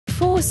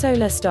4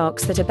 solar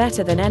stocks that are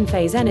better than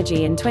Enphase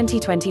Energy in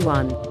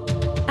 2021.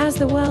 As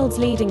the world's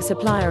leading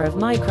supplier of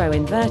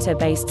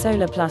micro-inverter-based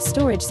solar plus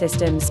storage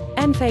systems,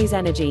 Enphase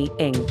Energy,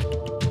 Inc.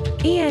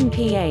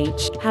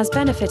 (ENPH) has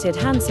benefited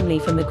handsomely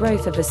from the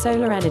growth of the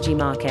solar energy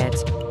market.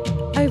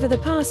 Over the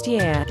past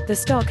year, the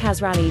stock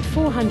has rallied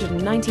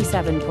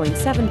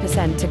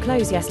 497.7% to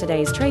close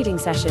yesterday's trading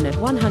session at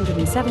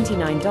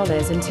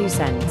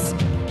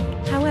 $179.02.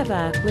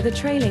 However, with a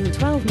trailing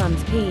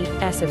 12-month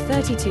P/S of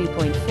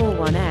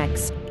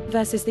 32.41x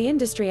versus the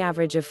industry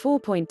average of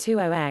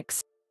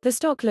 4.20x, the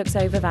stock looks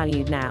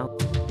overvalued now.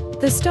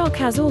 The stock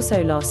has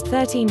also lost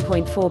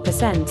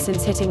 13.4%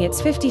 since hitting its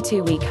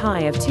 52-week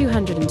high of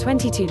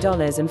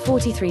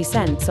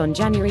 $222.43 on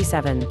January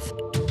 7th.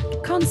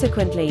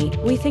 Consequently,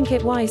 we think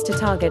it wise to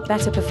target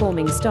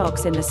better-performing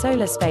stocks in the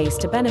solar space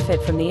to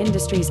benefit from the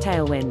industry's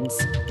tailwinds.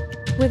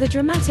 With a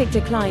dramatic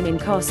decline in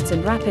costs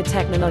and rapid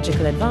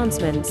technological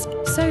advancements,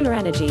 solar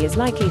energy is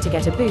likely to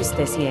get a boost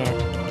this year.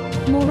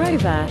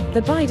 Moreover,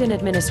 the Biden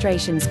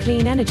administration's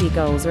clean energy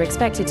goals are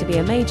expected to be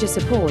a major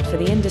support for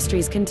the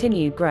industry's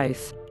continued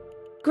growth.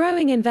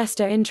 Growing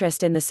investor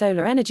interest in the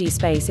solar energy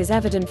space is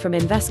evident from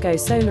Invesco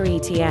Solar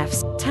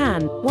ETF's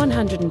TAN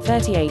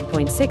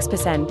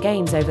 138.6%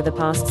 gains over the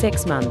past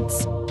 6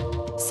 months.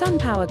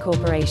 SunPower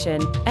Corporation,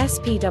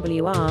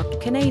 SPWR,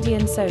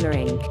 Canadian Solar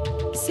Inc.,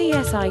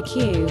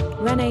 CSIQ,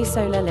 Rene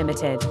Solar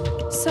Limited,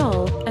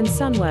 Sol, and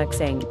Sunworks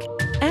Inc.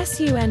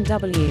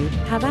 SUNW,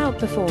 have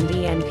outperformed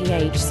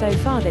ENPH so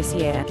far this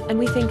year, and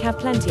we think have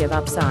plenty of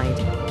upside.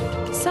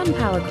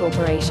 SunPower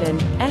Corporation,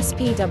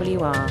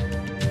 SPWR.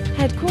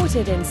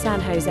 Headquartered in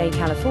San Jose,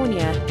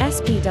 California,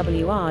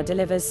 SPWR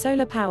delivers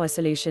solar power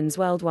solutions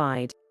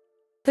worldwide.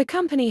 The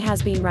company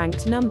has been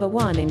ranked number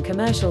 1 in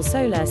commercial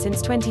solar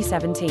since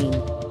 2017.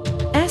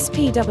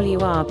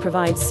 SPWR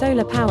provides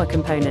solar power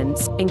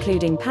components,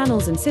 including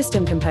panels and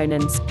system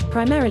components,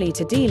 primarily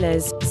to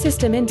dealers,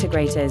 system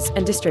integrators,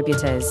 and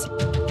distributors.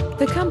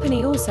 The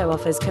company also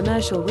offers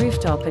commercial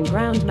rooftop and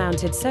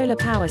ground-mounted solar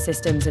power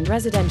systems and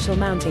residential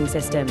mounting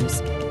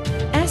systems.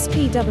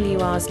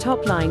 SPWR's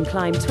top line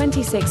climbed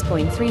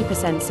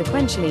 26.3%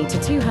 sequentially to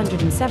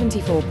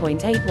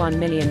 $274.81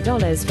 million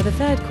for the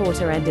third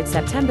quarter ended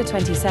September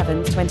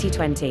 27,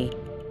 2020.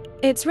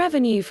 Its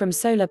revenue from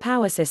solar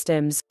power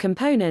systems,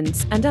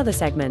 components, and other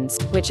segments,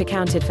 which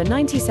accounted for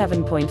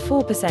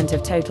 97.4%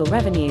 of total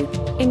revenue,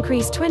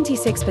 increased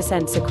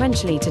 26%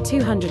 sequentially to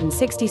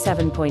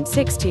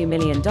 $267.62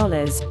 million,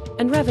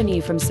 and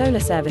revenue from solar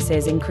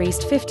services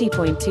increased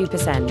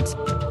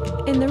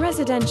 50.2%. In the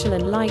residential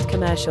and light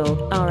commercial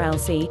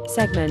 (RLC)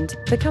 segment,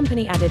 the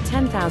company added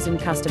 10,000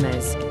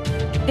 customers.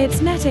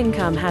 Its net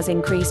income has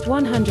increased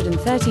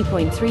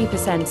 130.3%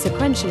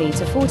 sequentially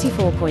to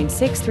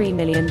 $44.63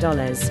 million.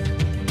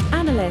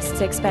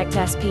 Analysts expect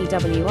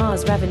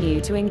SPWR's revenue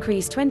to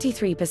increase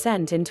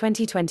 23% in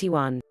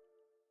 2021.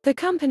 The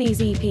company's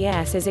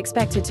EPS is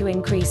expected to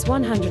increase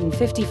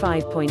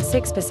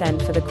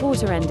 155.6% for the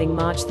quarter ending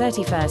March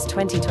 31,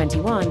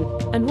 2021,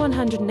 and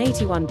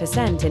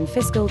 181% in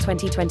fiscal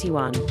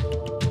 2021.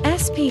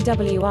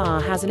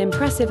 SPWR has an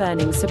impressive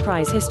earnings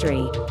surprise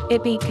history.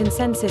 It beat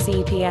consensus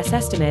EPS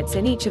estimates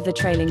in each of the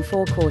trailing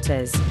 4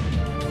 quarters.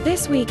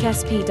 This week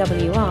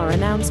SPWR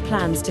announced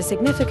plans to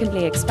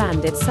significantly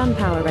expand its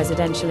SunPower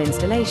residential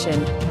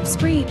installation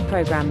 (SPRI)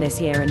 program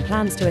this year and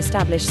plans to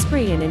establish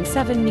SPRI in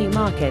 7 new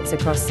markets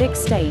across 6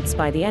 states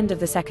by the end of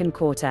the second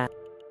quarter.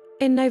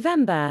 In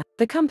November,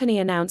 the company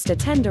announced a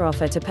tender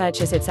offer to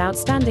purchase its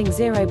outstanding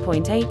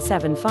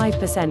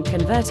 0.875%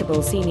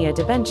 convertible senior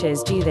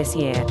debentures due this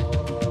year.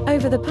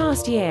 Over the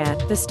past year,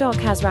 the stock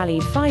has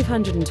rallied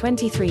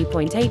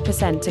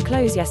 523.8% to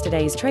close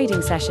yesterday's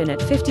trading session at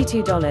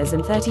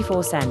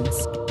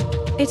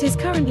 $52.34. It is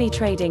currently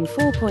trading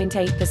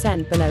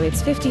 4.8% below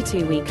its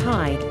 52-week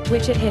high,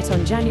 which it hit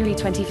on January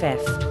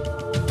 25.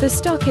 The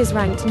stock is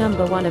ranked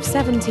number 1 of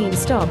 17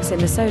 stocks in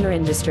the solar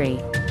industry.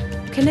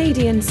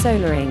 Canadian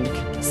Solar Inc.,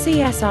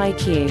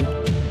 CSIQ.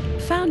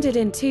 Founded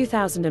in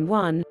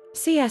 2001,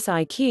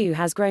 CSIQ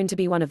has grown to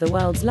be one of the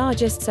world's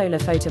largest solar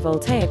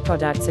photovoltaic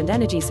products and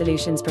energy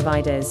solutions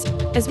providers,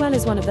 as well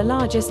as one of the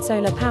largest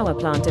solar power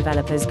plant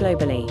developers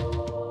globally.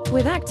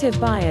 With active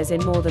buyers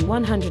in more than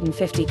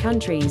 150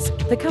 countries,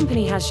 the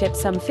company has shipped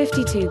some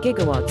 52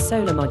 gigawatts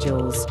solar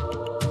modules.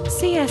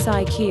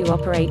 CSIQ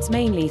operates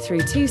mainly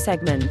through 2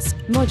 segments,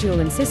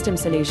 Module and System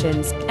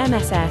Solutions,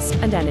 MSS,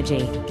 and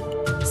Energy.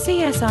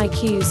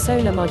 CSIQ's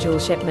solar module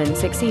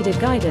shipments exceeded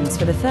guidance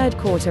for the third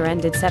quarter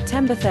ended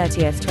September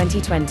 30,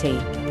 2020.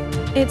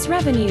 Its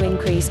revenue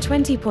increased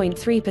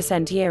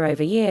 20.3%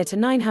 year-over-year to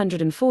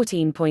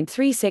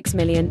 $914.36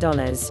 million.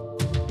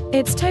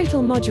 Its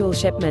total module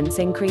shipments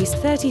increased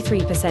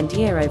 33%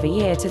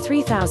 year-over-year to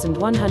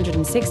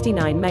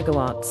 3,169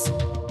 megawatts.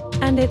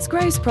 And its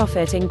gross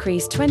profit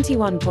increased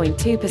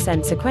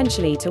 21.2%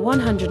 sequentially to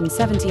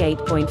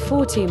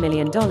 $178.42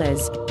 million,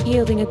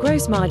 yielding a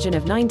gross margin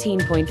of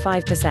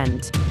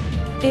 19.5%.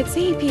 Its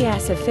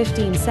EPS of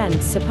 15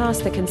 cents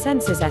surpassed the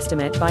consensus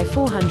estimate by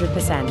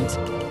 400%.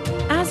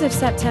 As As of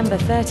September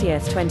 30,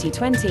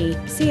 2020,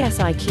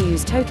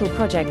 CSIQ's total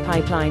project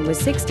pipeline was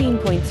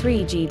 16.3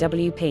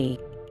 GWP.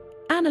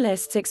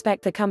 Analysts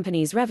expect the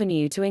company's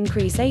revenue to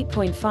increase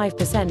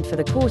 8.5% for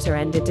the quarter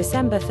ended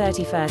December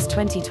 31,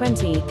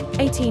 2020,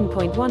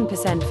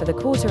 18.1% for the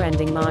quarter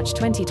ending March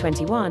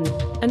 2021,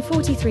 and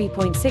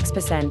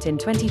 43.6% in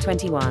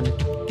 2021.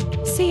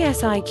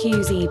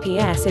 CSIQ's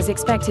EPS is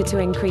expected to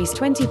increase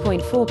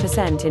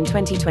 20.4% in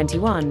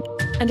 2021,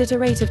 and at a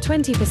rate of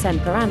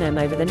 20% per annum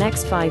over the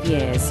next 5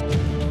 years.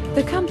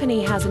 The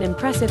company has an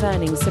impressive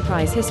earnings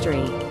surprise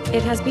history.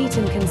 It has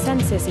beaten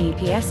consensus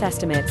EPS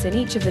estimates in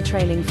each of the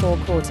trailing 4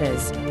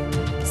 quarters.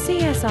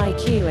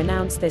 CSIQ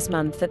announced this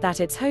month that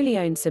its wholly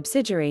owned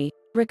subsidiary,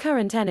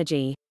 Recurrent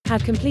Energy,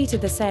 had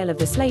completed the sale of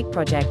the Slate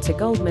project to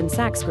Goldman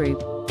Sachs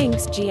Group,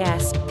 Inc.'s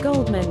GS,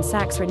 Goldman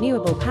Sachs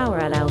Renewable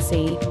Power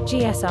LLC,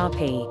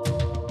 GSRP.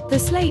 The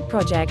Slate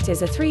project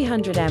is a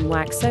 300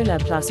 MW solar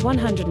plus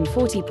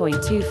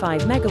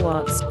 140.25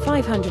 MW,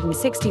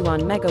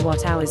 561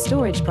 MWh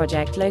storage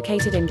project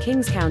located in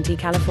Kings County,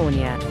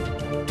 California.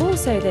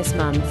 Also this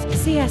month,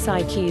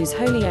 CSIQ's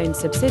wholly owned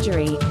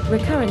subsidiary,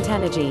 Recurrent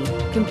Energy,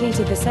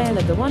 completed the sale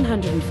of the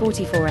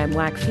 144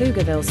 MW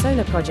Pflugerville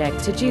solar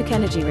project to Duke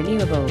Energy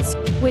Renewables,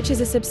 which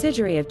is a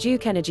subsidiary of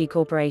Duke Energy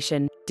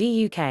Corporation,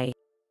 DUK.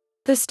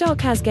 The stock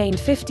has gained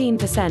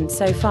 15%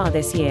 so far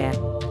this year.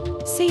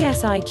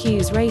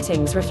 CSIQ's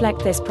ratings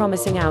reflect this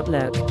promising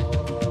outlook.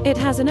 It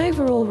has an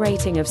overall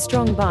rating of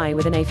strong buy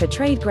with an A for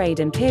trade grade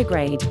and peer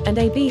grade, and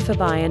a B for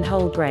buy and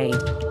hold grade.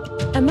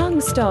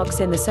 Among stocks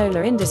in the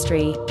solar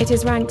industry, it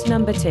is ranked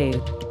number 2.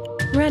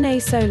 Renee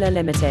Solar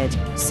Limited,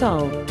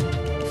 SOL.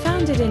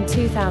 Founded in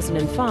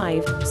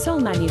 2005, SOL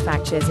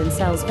manufactures and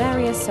sells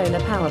various solar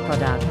power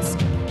products.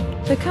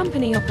 The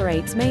company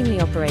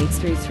mainly operates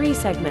through 3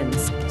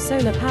 segments: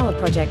 solar power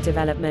project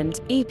development,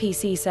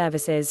 EPC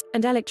services,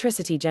 and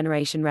electricity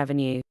generation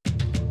revenue.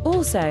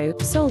 Also,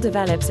 SOL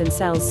develops and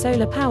sells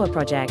solar power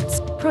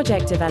projects,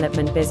 project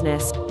development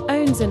business,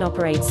 owns and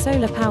operates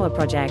solar power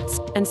projects,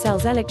 and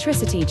sells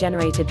electricity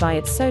generated by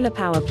its solar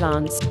power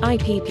plants,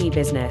 IPP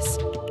business.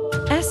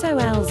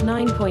 SOL's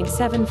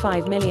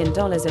 $9.75 million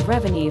of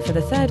revenue for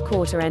the third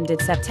quarter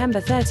ended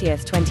September 30,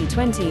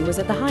 2020 was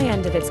at the high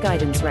end of its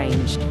guidance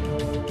range.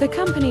 The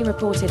company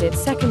reported its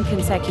second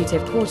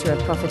consecutive quarter of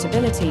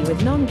profitability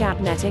with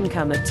non-GAAP net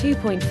income of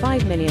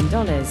 $2.5 million,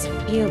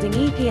 yielding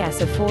EPS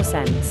of 4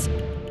 cents.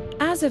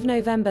 As of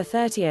November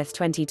 30,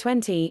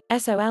 2020,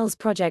 SOL's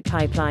project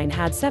pipeline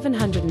had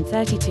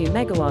 732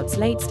 megawatts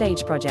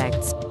late-stage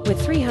projects,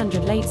 with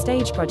 300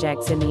 late-stage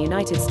projects in the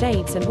United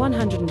States and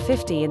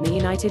 150 in the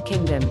United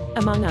Kingdom,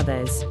 among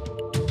others.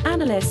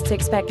 Analysts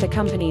expect the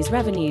company's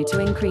revenue to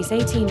increase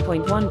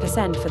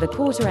 18.1% for the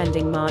quarter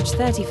ending March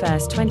 31,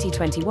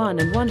 2021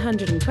 and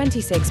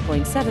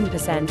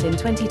 126.7% in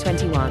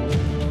 2021.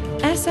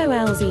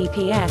 SOL's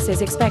EPS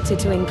is expected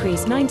to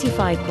increase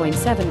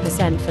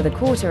 95.7% for the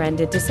quarter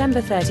ended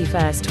December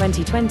 31,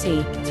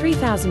 2020,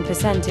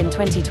 3,000% in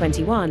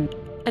 2021,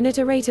 and at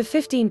a rate of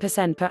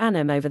 15% per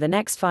annum over the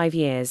next 5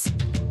 years.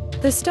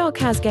 The stock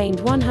has gained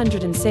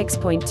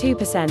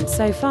 106.2%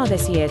 so far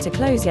this year to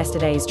close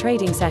yesterday's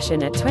trading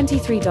session at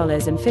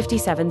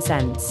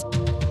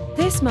 $23.57.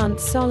 This month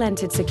SOL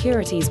entered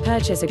securities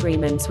purchase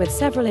agreements with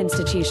several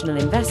institutional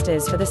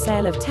investors for the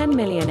sale of 10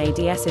 million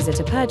ADSs at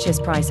a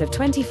purchase price of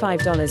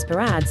 $25 per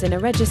ADS in a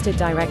registered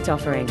direct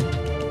offering.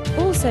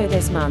 Also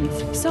this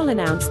month, SOL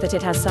announced that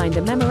it has signed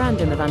a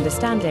Memorandum of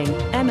Understanding,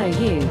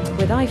 MOU,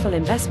 with Eiffel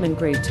Investment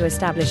Group to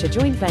establish a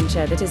joint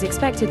venture that is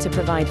expected to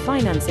provide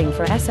financing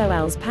for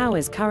SOL's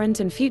Power's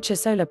current and future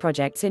solar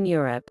projects in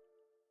Europe.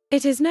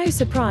 It is no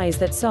surprise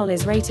that SOL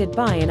is rated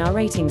buy in our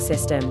rating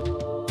system.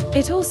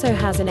 It also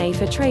has an A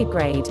for trade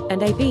grade,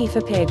 and a B for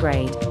peer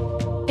grade.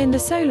 In the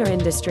solar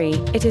industry,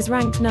 it is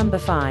ranked number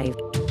 5.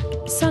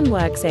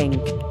 Sunworks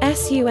Inc.,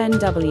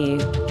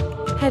 SUNW.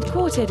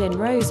 Headquartered in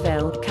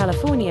Roseville,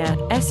 California,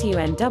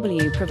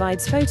 SUNW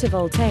provides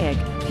photovoltaic,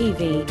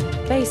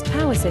 PV-based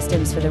power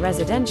systems for the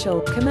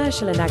residential,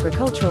 commercial and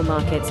agricultural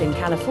markets in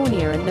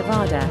California and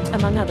Nevada,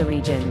 among other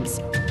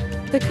regions.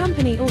 The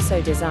company also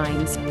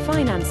designs,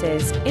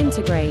 finances,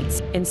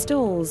 integrates,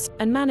 installs,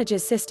 and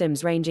manages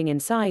systems ranging in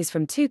size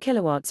from 2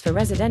 kilowatts for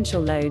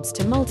residential loads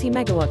to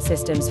multi-megawatt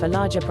systems for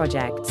larger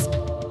projects.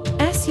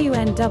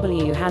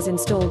 SUNW has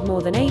installed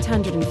more than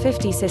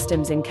 850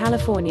 systems in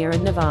California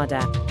and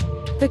Nevada.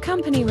 The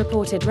company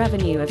reported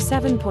revenue of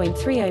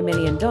 $7.30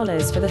 million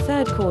for the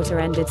third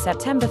quarter ended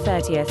September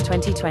 30,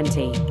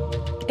 2020.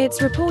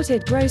 Its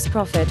reported gross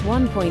profit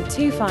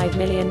 $1.25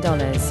 million.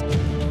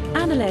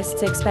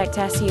 Analysts expect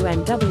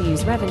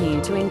SUNW's revenue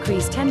to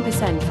increase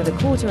 10% for the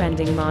quarter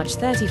ending March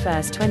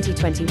 31,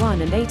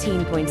 2021 and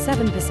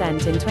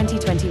 18.7% in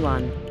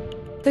 2021.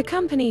 The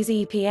company's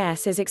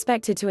EPS is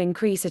expected to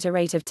increase at a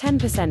rate of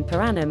 10%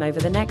 per annum over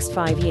the next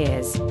 5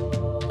 years.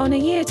 On a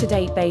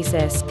year-to-date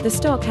basis, the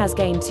stock has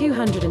gained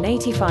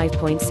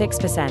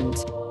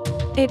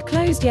 285.6%. It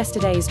closed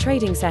yesterday's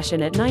trading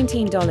session at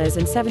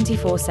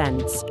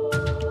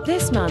 $19.74.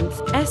 This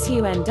month,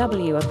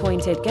 SUNW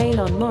appointed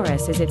Gaylon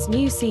Morris as its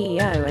new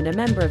CEO and a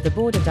member of the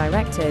board of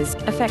directors,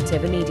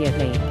 effective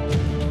immediately.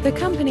 The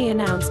company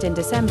announced in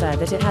December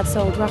that it had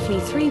sold roughly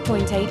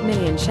 3.8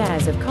 million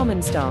shares of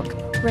common stock,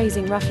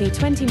 raising roughly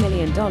 $20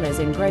 million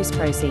in gross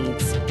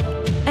proceeds.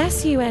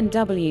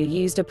 SUNW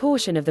used a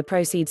portion of the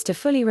proceeds to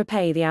fully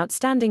repay the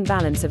outstanding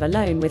balance of a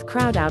loan with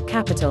Crowdout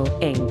Capital,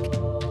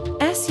 Inc.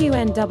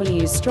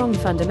 SUNW's strong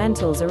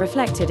fundamentals are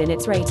reflected in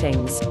its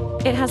ratings.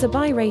 It has a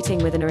buy rating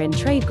with an A in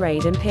trade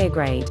grade and peer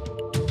grade.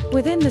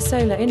 Within the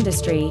solar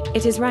industry,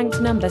 it is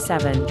ranked number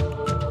 7.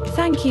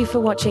 Thank you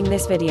for watching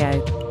this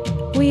video.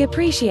 We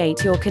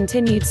appreciate your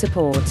continued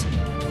support.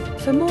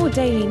 For more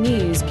daily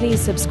news,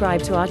 please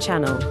subscribe to our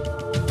channel.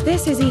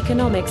 This is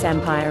Economics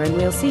Empire, and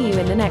we'll see you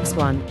in the next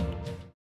one.